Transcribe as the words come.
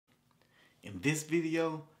In this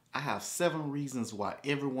video, I have 7 reasons why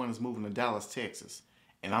everyone is moving to Dallas, Texas,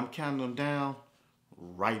 and I'm counting them down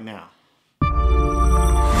right now.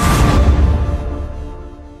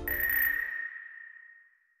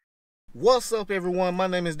 What's up, everyone? My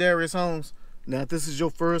name is Darius Holmes. Now, if this is your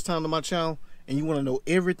first time to my channel and you want to know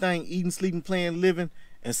everything eating, sleeping, playing, living,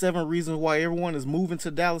 and 7 reasons why everyone is moving to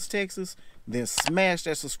Dallas, Texas, then smash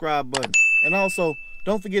that subscribe button. And also,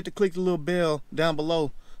 don't forget to click the little bell down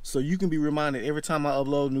below so you can be reminded every time I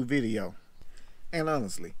upload a new video. And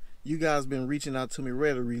honestly, you guys been reaching out to me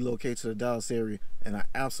ready to relocate to the Dallas area, and I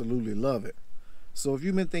absolutely love it. So if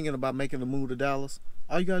you've been thinking about making the move to Dallas,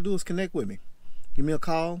 all you gotta do is connect with me. Give me a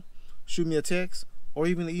call, shoot me a text, or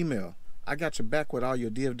even an email. I got your back with all your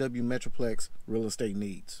DFW Metroplex real estate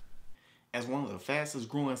needs. As one of the fastest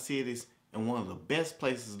growing cities and one of the best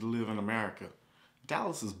places to live in America,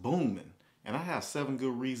 Dallas is booming, and I have 7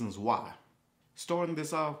 good reasons why. Starting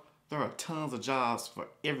this off, there are tons of jobs for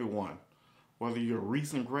everyone, whether you're a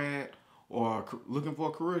recent grad or looking for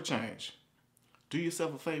a career change. Do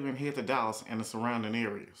yourself a favor and head to Dallas and the surrounding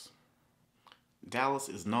areas. Dallas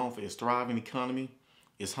is known for its thriving economy,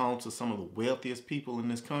 it's home to some of the wealthiest people in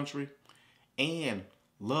this country, and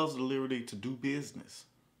loves the liberty to do business.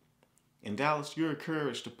 In Dallas, you're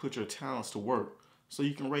encouraged to put your talents to work so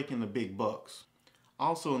you can rake in the big bucks.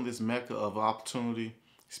 Also, in this mecca of opportunity,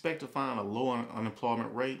 expect to find a low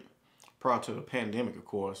unemployment rate prior to the pandemic, of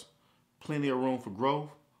course, plenty of room for growth,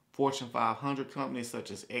 Fortune 500 companies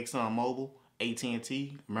such as ExxonMobil,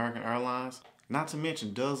 AT&T, American Airlines, not to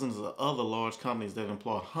mention dozens of other large companies that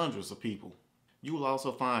employ hundreds of people. You will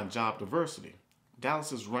also find job diversity.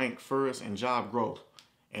 Dallas is ranked first in job growth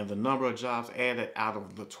and the number of jobs added out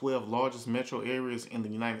of the 12 largest metro areas in the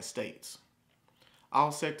United States.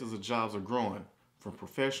 All sectors of jobs are growing, from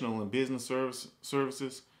professional and business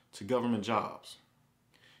services to government jobs.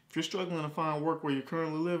 If you're struggling to find work where you're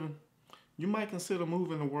currently living, you might consider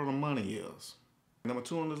moving to where the money is. Number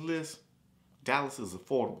 2 on this list, Dallas is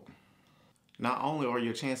affordable. Not only are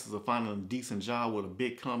your chances of finding a decent job with a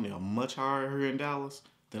big company are much higher here in Dallas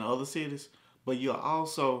than other cities, but you'll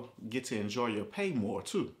also get to enjoy your pay more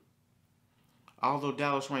too. Although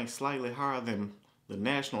Dallas ranks slightly higher than the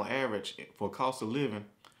national average for cost of living,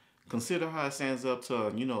 consider how it stands up to,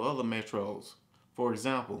 other metros. For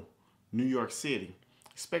example, New York City,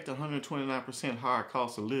 expect 129% higher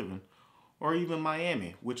cost of living, or even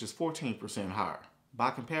Miami, which is 14% higher.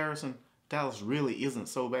 By comparison, Dallas really isn't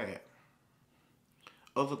so bad.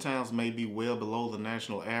 Other towns may be well below the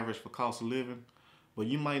national average for cost of living, but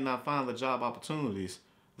you might not find the job opportunities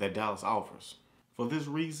that Dallas offers. For this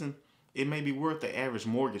reason, it may be worth the average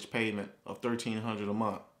mortgage payment of $1,300 a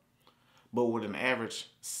month, but with an average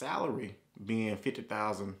salary being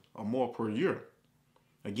 $50,000 or more per year.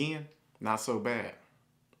 Again, not so bad.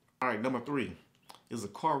 All right, number 3, is a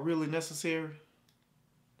car really necessary?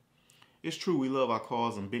 It's true we love our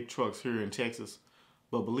cars and big trucks here in Texas,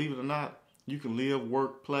 but believe it or not, you can live,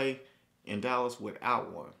 work, play in Dallas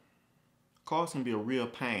without one. Cars can be a real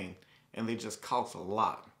pain, and they just cost a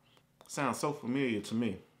lot. Sounds so familiar to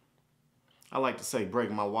me. I like to say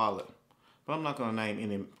break my wallet, but I'm not going to name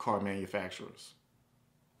any car manufacturers.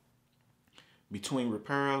 Between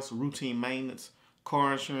repairs, routine maintenance,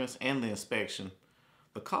 car insurance, and the inspection,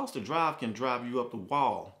 the cost to drive can drive you up the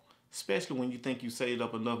wall, especially when you think you saved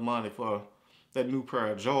up enough money for that new pair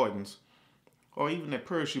of Jordans, or even that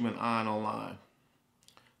purse you've been eyeing online.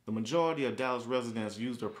 The majority of Dallas residents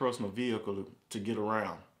use their personal vehicle to get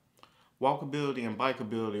around. Walkability and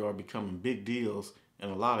bikeability are becoming big deals in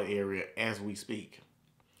a lot of areas as we speak.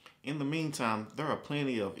 In the meantime, there are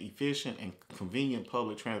plenty of efficient and convenient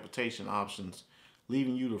public transportation options,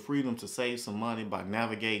 leaving you the freedom to save some money by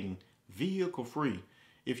navigating vehicle-free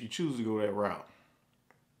if you choose to go that route.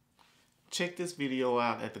 Check this video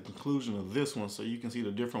out at the conclusion of this one so you can see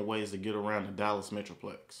the different ways to get around the Dallas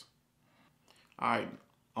Metroplex. Alright,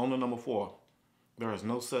 on to number 4. There is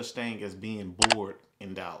no such thing as being bored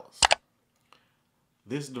in Dallas.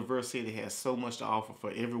 This diverse city has so much to offer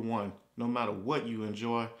for everyone, no matter what you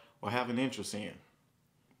enjoy or have an interest in.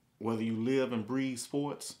 Whether you live and breathe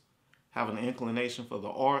sports, have an inclination for the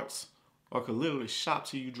arts, or could literally shop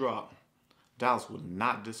till you drop, Dallas would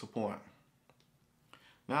not disappoint.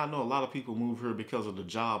 Now, I know a lot of people move here because of the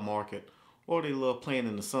job market or they love playing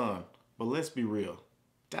in the sun, but let's be real,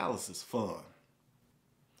 Dallas is fun.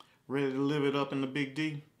 Ready to live it up in the Big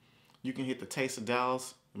D? You can hit the Taste of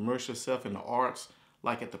Dallas, immerse yourself in the arts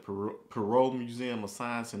like at the Perot Museum of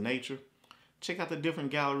Science and Nature. Check out the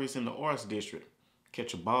different galleries in the Arts District,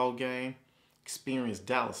 catch a ball game, experience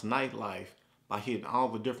Dallas nightlife by hitting all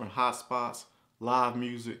the different hot spots, live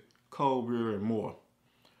music, cold beer, and more.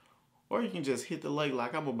 Or you can just hit the lake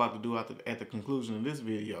like I'm about to do at the conclusion of this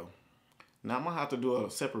video. Now I'm going to have to do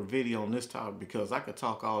a separate video on this topic because I could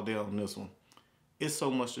talk all day on this one. It's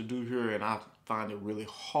so much to do here, and I find it really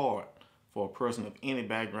hard for a person of any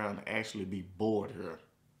background to actually be bored here.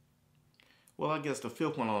 Well, I guess the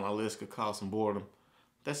fifth one on our list could cause some boredom.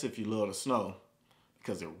 That's if you love the snow,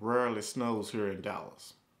 because it rarely snows here in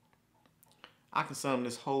Dallas. I can sum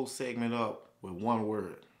this whole segment up with one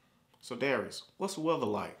word. So Darius, what's the weather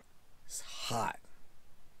like? It's hot.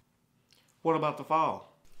 What about the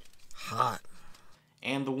fall? Hot.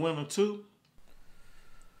 And the winter too?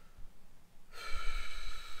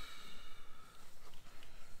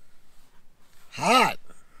 Hot.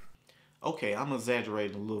 Okay, I'm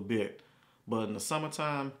exaggerating a little bit, but in the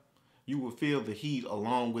summertime, you will feel the heat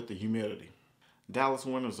along with the humidity. Dallas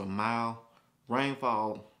winters are mild.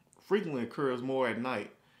 Rainfall frequently occurs more at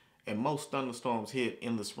night, and most thunderstorms hit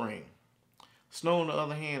in the spring. Snow, on the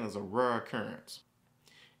other hand, is a rare occurrence.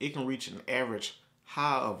 It can reach an average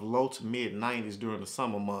high of low to mid 90s during the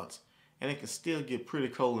summer months, and it can still get pretty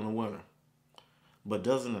cold in the winter. But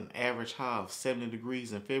doesn't an average high of 70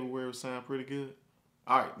 degrees in February sound pretty good?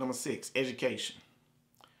 Alright, number 6, education.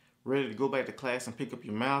 Ready to go back to class and pick up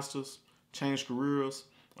your master's, change careers,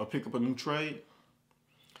 or pick up a new trade?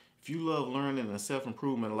 If you love learning and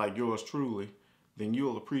self-improvement like yours truly, then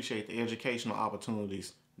you'll appreciate the educational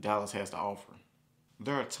opportunities Dallas has to offer.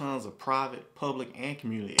 There are tons of private, public, and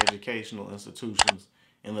community educational institutions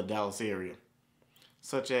in the Dallas area,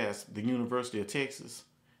 such as the University of Texas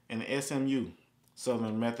and the SMU,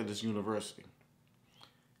 Southern Methodist University.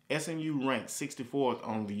 SMU ranks 64th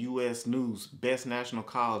on the U.S. News Best National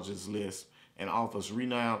Colleges list and offers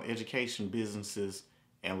renowned education businesses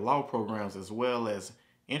and law programs, as well as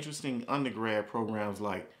interesting undergrad programs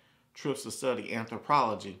like trips to study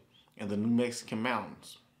anthropology in the New Mexican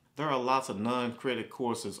mountains. There are lots of non-credit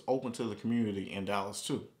courses open to the community in Dallas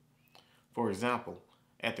too. For example,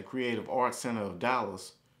 at the Creative Arts Center of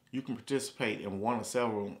Dallas, you can participate in one of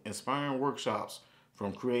several inspiring workshops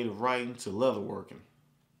from creative writing to leatherworking.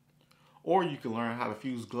 Or you can learn how to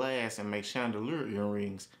fuse glass and make chandelier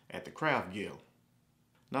earrings at the Craft Guild.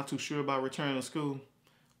 Not too sure about returning to school?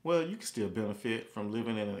 Well, you can still benefit from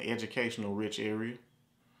living in an educational rich area.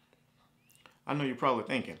 I know you're probably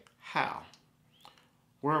thinking, how?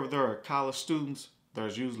 Wherever there are college students,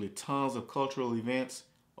 there's usually tons of cultural events,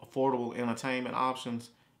 affordable entertainment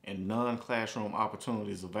options, and non-classroom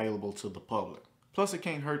opportunities available to the public. Plus, it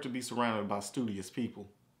can't hurt to be surrounded by studious people.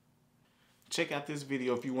 Check out this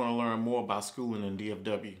video if you want to learn more about schooling in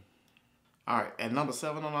DFW. Alright, at number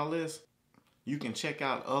 7 on our list, you can check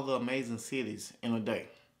out other amazing cities in a day.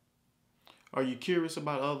 Are you curious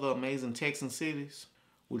about other amazing Texan cities?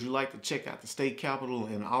 Would you like to check out the state capital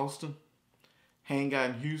in Austin, hang out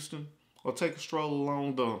in Houston, or take a stroll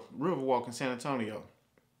along the Riverwalk in San Antonio?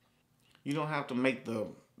 You don't have to make the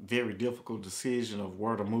very difficult decision of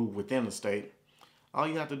where to move within the state. All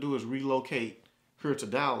you have to do is relocate here to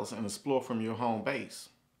Dallas and explore from your home base.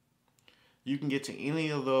 You can get to any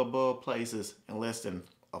of the above places in less than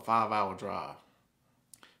a 5-hour drive.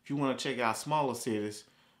 If you want to check out smaller cities,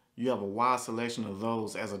 you have a wide selection of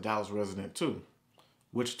those as a Dallas resident too.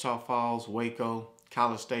 Wichita Falls, Waco,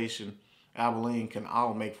 College Station, Abilene can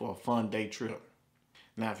all make for a fun day trip.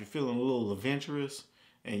 Now, if you're feeling a little adventurous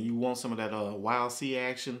and you want some of that wild sea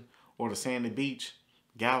action or the sandy beach,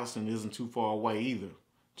 Galveston isn't too far away either,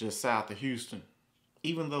 just south of Houston.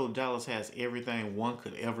 Even though Dallas has everything one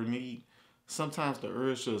could ever need, sometimes the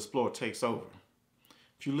urge to explore takes over.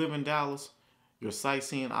 If you live in Dallas, your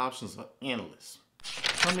sightseeing options are endless.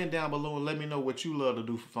 Comment down below and let me know what you love to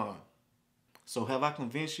do for fun. So have I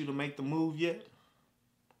convinced you to make the move yet?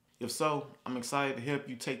 If so, I'm excited to help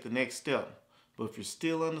you take the next step. But if you're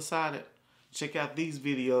still undecided, check out these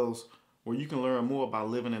videos where you can learn more about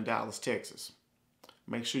living in Dallas, Texas.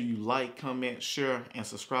 Make sure you like, comment, share, and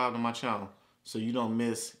subscribe to my channel so you don't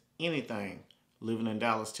miss anything living in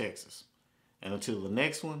Dallas, Texas. And until the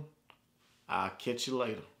next one, I'll catch you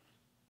later.